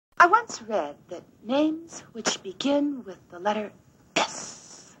I once read that names which begin with the letter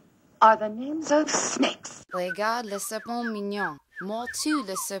S are the names of snakes. Regarde le serpent mignon. Mords-tu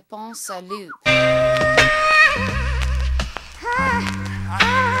le serpent salut?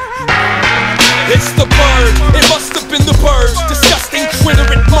 It's the bird, it must have been the bird. Disgusting critter,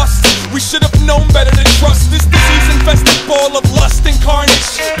 it must. We should have known better than trust this disease-infested ball of lust and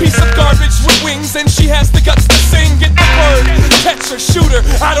carnage. Piece of garbage with wings, and she has the guts to sing. Get the bird, catch her, shoot her,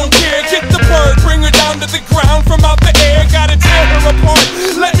 I don't care. Get the bird, bring her down to the ground from out the air. Gotta tear her apart,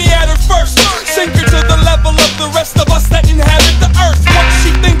 let me at her first. Sink her to the level of the rest of us that inhabit the earth. What's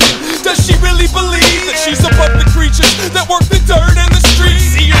she thinking? Does she really believe that she's above the creatures that work the dirt and the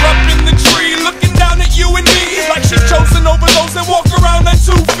streets? See her up in the tree, looking down at you and me, like she's chosen over those that walk around on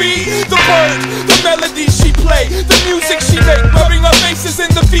 2 feet. The bird, the melodies she play, the music she make, rubbing our faces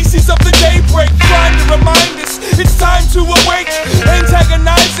in the feces of the daybreak, trying to remind us it's time to awake,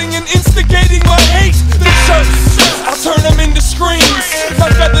 antagonizing and instigating my hate. The chirps, I'll turn them into screams.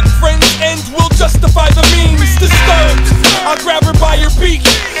 My feathered friend's end will justify the means. Disturbed, I'll grab her by her beak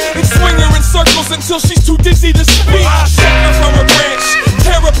and swing her in circles until she's too dizzy to speak. I'll shake her from her branch,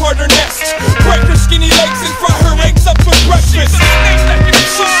 tear apart her nest, break her skinny legs and fry her eggs up for breakfast.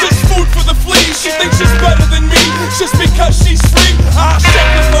 She's just food for the fleas. She thinks she's better than me just because she's free. I'll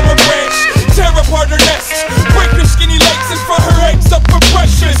shake her from her branch, tear apart her nest, break her skinny legs and fry her eggs up for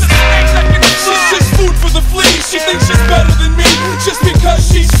breakfast. She's just food for the fleas. She thinks she's better than me just because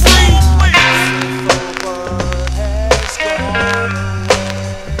she's free.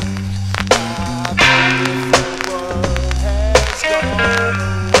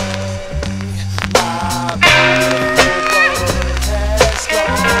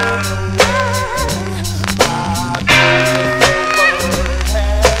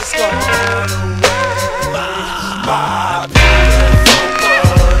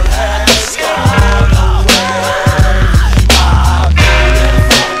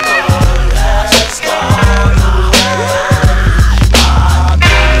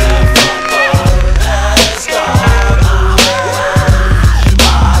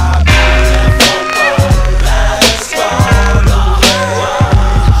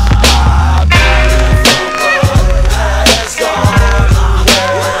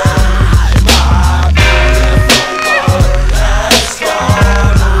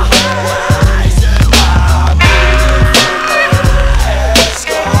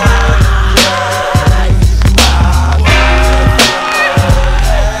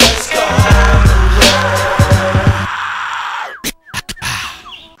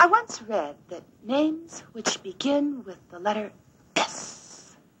 I once read that names which begin with the letter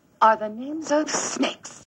S are the names of snakes.